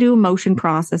not ready to do emotion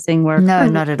processing where no,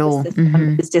 not at all.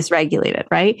 Mm-hmm. is dysregulated,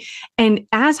 right? And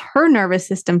as her nervous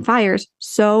system fires,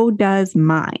 so does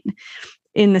mine.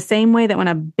 In the same way that when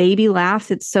a baby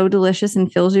laughs, it's so delicious and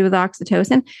fills you with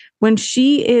oxytocin. When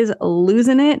she is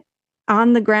losing it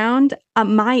on the ground,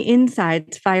 my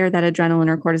insides fire that adrenaline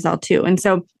or cortisol too. And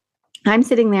so I'm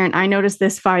sitting there and I noticed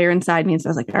this fire inside me. And so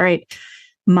I was like, all right,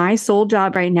 my sole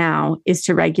job right now is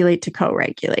to regulate, to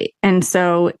co-regulate. And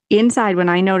so inside, when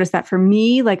I notice that for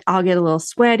me, like I'll get a little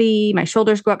sweaty, my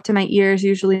shoulders go up to my ears,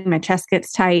 usually my chest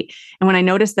gets tight. And when I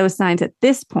notice those signs at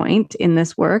this point in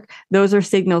this work, those are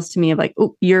signals to me of like,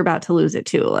 oh, you're about to lose it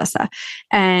too, Alyssa.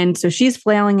 And so she's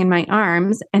flailing in my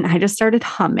arms and I just started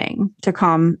humming to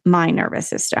calm my nervous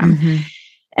system. Mm-hmm.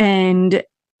 And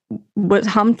was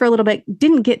hummed for a little bit,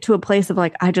 didn't get to a place of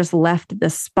like, I just left the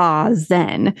spa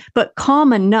zen, but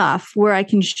calm enough where I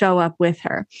can show up with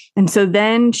her. And so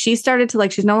then she started to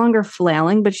like, she's no longer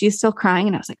flailing, but she's still crying.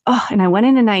 And I was like, oh, and I went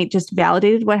in and I just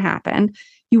validated what happened.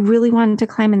 You really wanted to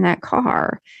climb in that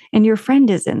car and your friend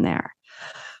is in there.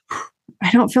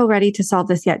 I don't feel ready to solve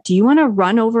this yet. Do you want to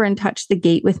run over and touch the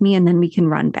gate with me and then we can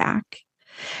run back?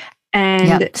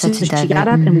 And so she got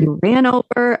up and we ran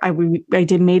over. I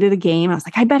made it a game. I was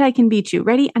like, I bet I can beat you.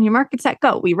 Ready? On your mark, get set,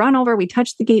 go. We run over, we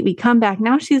touch the gate, we come back.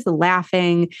 Now she's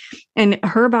laughing and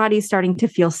her body's starting to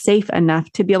feel safe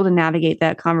enough to be able to navigate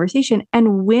that conversation.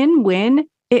 And win-win,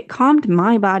 it calmed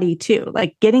my body too.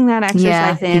 Like getting that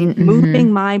exercise in,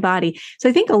 moving my body. So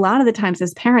I think a lot of the times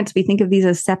as parents, we think of these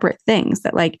as separate things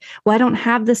that like, well, I don't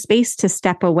have the space to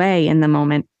step away in the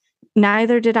moment.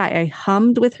 Neither did I. I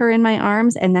hummed with her in my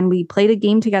arms and then we played a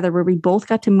game together where we both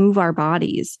got to move our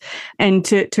bodies and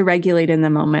to regulate in the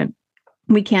moment.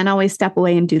 we can't always step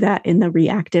away and do that in the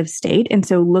reactive state. And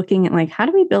so looking at like, how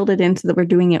do we build it in so that we're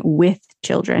doing it with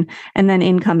children? And then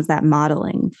in comes that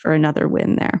modeling for another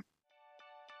win there.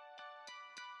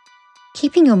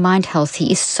 Keeping your mind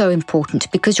healthy is so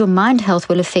important because your mind health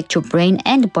will affect your brain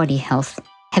and body health.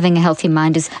 Having a healthy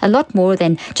mind is a lot more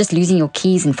than just losing your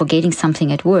keys and forgetting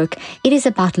something at work. It is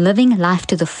about living life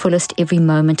to the fullest every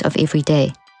moment of every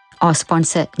day. Our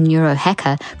sponsor,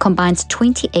 Neurohacker, combines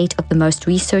 28 of the most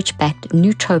research-backed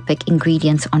nootropic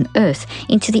ingredients on Earth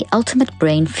into the ultimate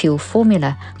brain fuel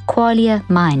formula, Qualia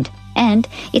Mind. And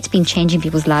it's been changing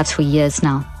people's lives for years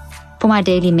now. For my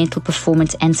daily mental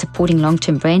performance and supporting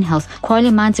long-term brain health,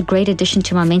 Qualia Mind's a great addition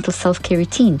to my mental self-care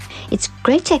routine. It's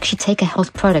great to actually take a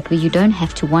health product where you don't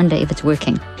have to wonder if it's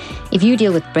working. If you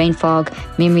deal with brain fog,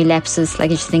 memory lapses,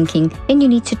 sluggish thinking, then you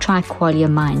need to try Qualia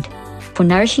Mind. For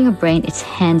nourishing your brain, it's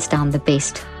hands down the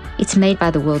best. It's made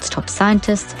by the world's top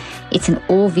scientists. It's an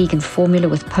all-vegan formula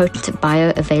with potent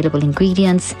bioavailable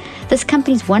ingredients. This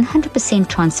company's 100%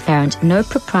 transparent, no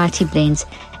proprietary blends,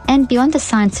 and beyond the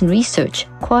science and research,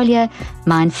 Qualia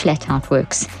Mind flat out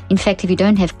works. In fact, if you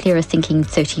don't have clearer thinking in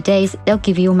 30 days, they'll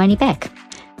give you your money back.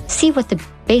 See what the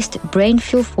best brain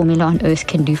fuel formula on earth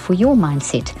can do for your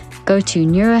mindset. Go to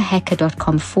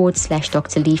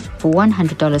neurohacker.com/Dr. Leaf for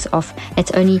 $100 off. That's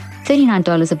only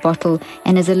 $39 a bottle.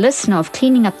 And as a listener of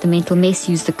Cleaning Up the Mental Mess,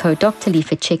 use the code Dr.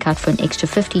 Leaf at checkout for an extra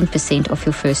 15% off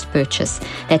your first purchase.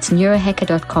 That's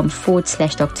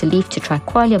neurohacker.com/Dr. Leaf to try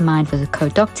Qualia Mind with the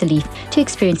code Dr. Leaf to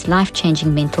experience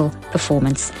life-changing mental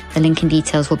performance. The link and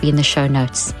details will be in the show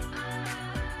notes.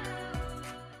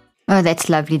 Oh, that's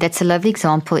lovely. That's a lovely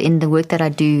example in the work that I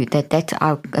do that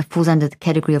falls under the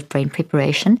category of brain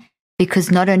preparation,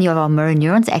 because not only are our mirror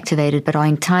neurons activated, but our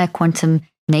entire quantum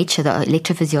nature, the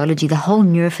electrophysiology, the whole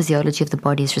neurophysiology of the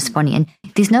body is responding. And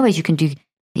there's no way you can do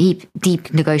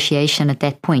deep negotiation at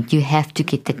that point. You have to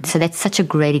get that. So that's such a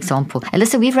great example.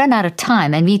 Alyssa, we've run out of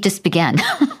time and we just began.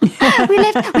 We'll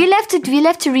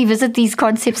have to revisit these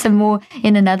concepts some more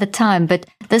in another time. But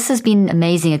this has been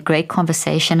amazing, a great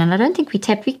conversation. And I don't think we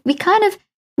tapped. We kind of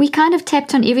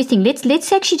tapped on everything.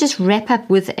 Let's actually just wrap up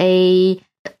with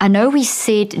I know we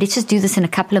said let's just do this in a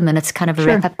couple of minutes, kind of a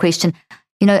wrap up question.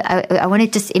 You know, I want to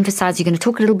just emphasize you're going to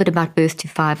talk a little bit about birth to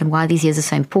 5 and why these years are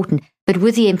so important, but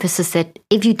with the emphasis that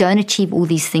if you don't achieve all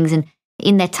these things and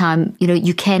in that time, you know,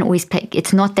 you can always pay.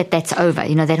 It's not that that's over,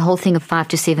 you know, that whole thing of 5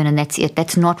 to 7 and that's it.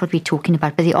 That's not what we're talking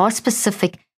about. But there are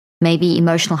specific, maybe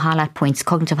emotional highlight points,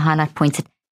 cognitive highlight points that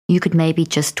you could maybe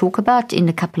just talk about in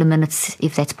a couple of minutes,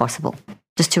 if that's possible,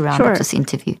 just to round up this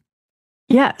interview.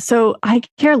 Yeah. So I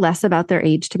care less about their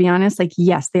age, to be honest. Like,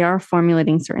 yes, they are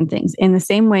formulating certain things in the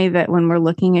same way that when we're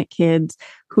looking at kids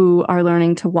who are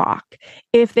learning to walk,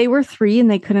 if they were 3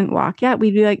 and they couldn't walk yet,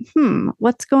 we'd be like,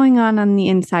 what's going on the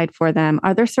inside for them?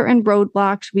 Are there certain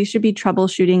roadblocks? We should be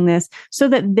troubleshooting this so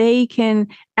that they can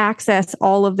access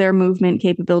all of their movement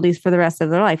capabilities for the rest of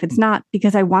their life. It's not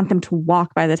because I want them to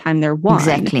walk by the time they're 1.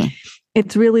 Exactly.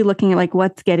 It's really looking at like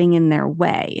what's getting in their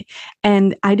way.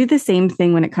 And I do the same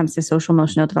thing when it comes to social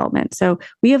emotional development. So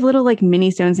we have little like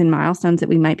mini stones and milestones that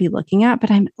we might be looking at,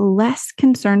 but I'm less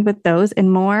concerned with those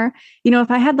and more, you know, if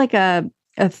I had like a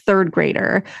 3rd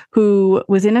grader who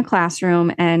was in a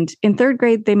classroom and in 3rd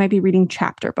grade, they might be reading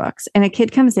chapter books and a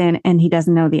kid comes in and he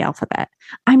doesn't know the alphabet.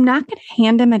 I'm not going to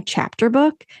hand him a chapter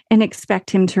book and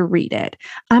expect him to read it.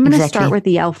 I'm going to start with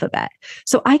the alphabet.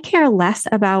 So I care less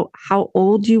about how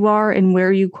old you are and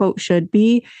where you quote should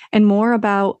be and more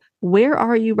about where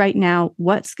are you right now?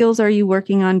 What skills are you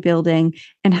working on building?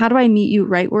 And how do I meet you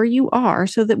right where you are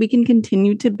so that we can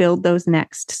continue to build those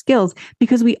next skills?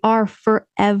 Because we are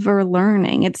forever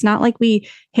learning. It's not like we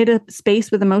hit a space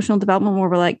with emotional development where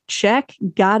we're like, check,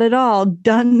 got it all,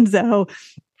 donezo.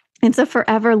 It's a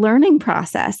forever learning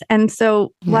process. And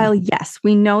so while, yes,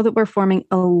 we know that we're forming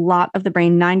a lot of the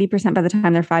brain, 90% by the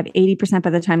time they're 5, 80% by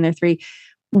the time they're 3,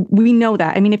 we know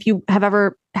that. I mean, if you have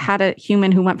ever had a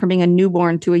human who went from being a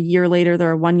newborn to a year later,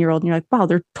 they're a 1-year-old, and you're like, wow,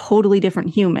 they're totally different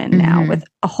human now with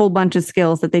a whole bunch of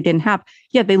skills that they didn't have.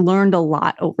 Yeah, they learned a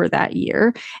lot over that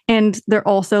year. And they're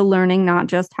also learning not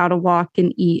just how to walk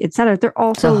and eat, et cetera. They're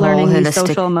also learning the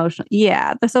social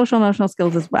emotional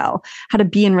skills as well, how to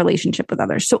be in relationship with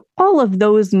others. So all of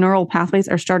those neural pathways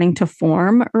are starting to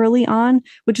form early on,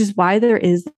 which is why there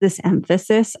is this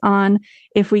emphasis on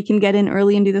if we can get in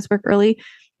early and do this work early.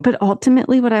 But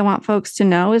ultimately, what I want folks to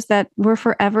know is that we're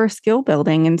forever skill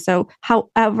building. And so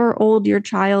however old your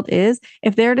child is,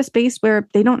 if they're at a space where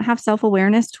they don't have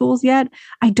self-awareness tools yet,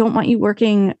 I don't want you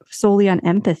working solely on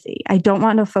empathy. I don't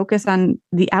want to focus on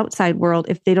the outside world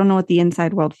if they don't know what the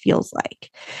inside world feels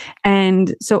like.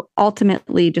 And so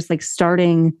ultimately, just like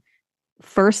starting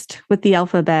first with the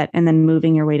alphabet and then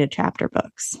moving your way to chapter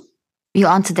books. You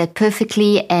answered that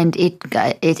perfectly, and it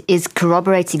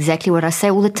corroborates exactly what I say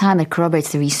all the time. It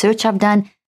corroborates the research I've done.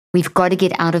 We've got to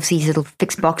get out of these little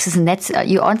fixed boxes, and that's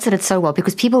you answered it so well,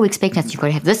 because people were expecting us, you've got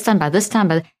to have this done by this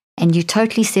time, and you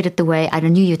totally said it the way I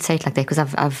knew you'd say it like that, because I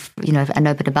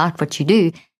know a bit about what you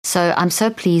do. So I'm so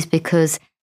pleased, because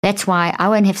that's why I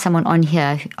won't have someone on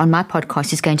here on my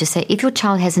podcast who's going to say, if your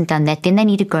child hasn't done that, then they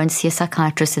need to go and see a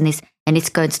psychiatrist, and let's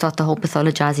go and start the whole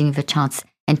pathologizing of your child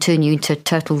and turn you into a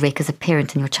total wreck as a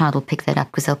parent, and your child will pick that up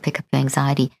because they'll pick up your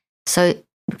anxiety. So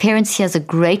parents, here's a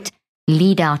great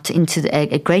lead out into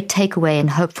a great takeaway and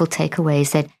hopeful takeaway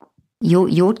is that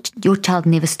your child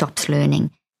never stops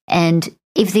learning. And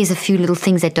if there's a few little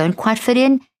things that don't quite fit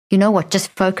in, you know what,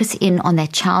 just focus in on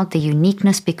that child, their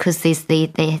uniqueness, because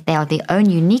they are their own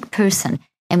unique person.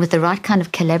 And with the right kind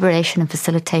of collaboration and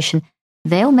facilitation,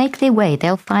 they'll make their way.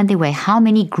 They'll find their way. How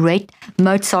many great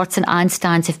Mozarts and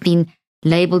Einsteins have been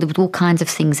labeled with all kinds of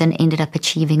things and ended up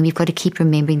achieving? We've got to keep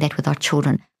remembering that with our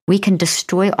children. We can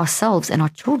destroy ourselves and our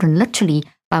children literally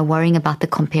by worrying about the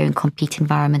compare and compete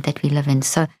environment that we live in.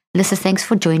 So, Alyssa, thanks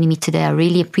for joining me today. I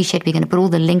really appreciate it. We're going to put all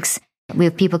the links where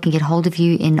people can get hold of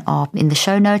you in the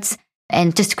show notes.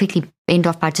 And just to quickly end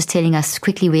off by just telling us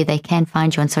quickly where they can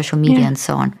find you on social media and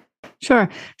so on. Sure.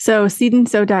 So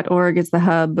seedandsow.org is the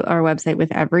hub, our website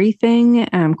with everything,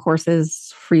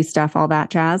 courses, free stuff, all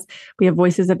that jazz. We have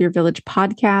Voices of Your Village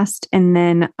podcast. And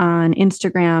then on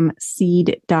Instagram,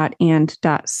 seed.and.sow,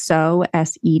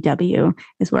 SEW,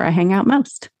 is where I hang out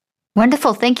most.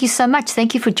 Wonderful. Thank you so much.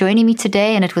 Thank you for joining me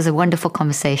today. And it was a wonderful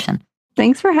conversation.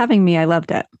 Thanks for having me. I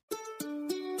loved it.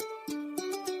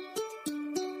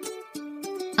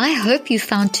 I hope you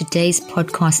found today's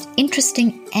podcast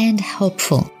interesting and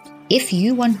helpful. If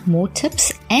you want more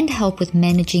tips and help with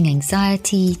managing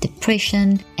anxiety,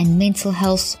 depression, and mental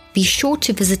health, be sure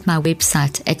to visit my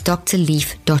website at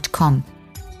drleaf.com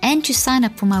and to sign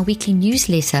up for my weekly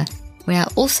newsletter, where I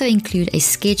also include a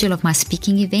schedule of my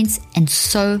speaking events and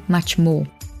so much more.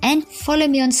 And follow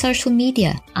me on social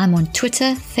media. I'm on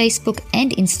Twitter, Facebook,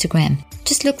 and Instagram.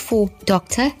 Just look for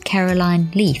Dr. Caroline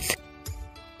Leaf.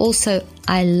 Also,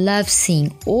 I love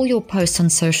seeing all your posts on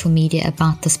social media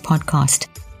about this podcast.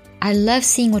 I love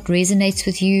seeing what resonates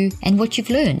with you and what you've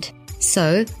learned.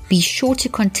 So be sure to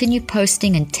continue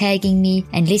posting and tagging me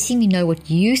and letting me know what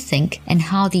you think and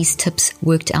how these tips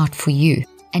worked out for you.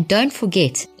 And don't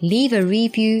forget, leave a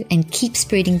review and keep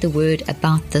spreading the word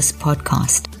about this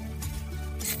podcast.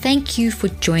 Thank you for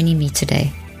joining me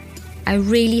today. I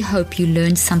really hope you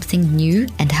learned something new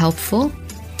and helpful.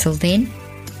 Till then,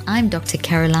 I'm Dr.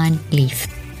 Caroline Leaf.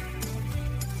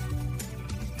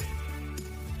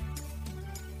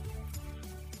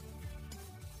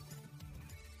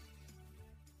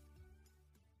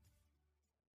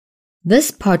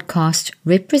 This podcast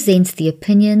represents the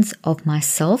opinions of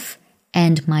myself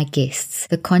and my guests.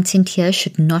 The content here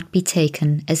should not be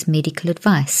taken as medical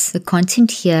advice. The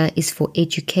content here is for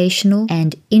educational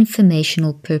and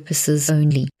informational purposes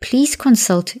only. Please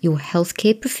consult your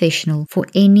healthcare professional for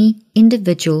any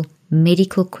individual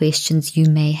medical questions you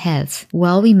may have.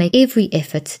 While we make every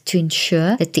effort to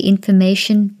ensure that the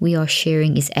information we are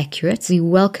sharing is accurate, we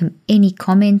welcome any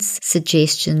comments,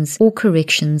 suggestions, or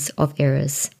corrections of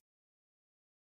errors.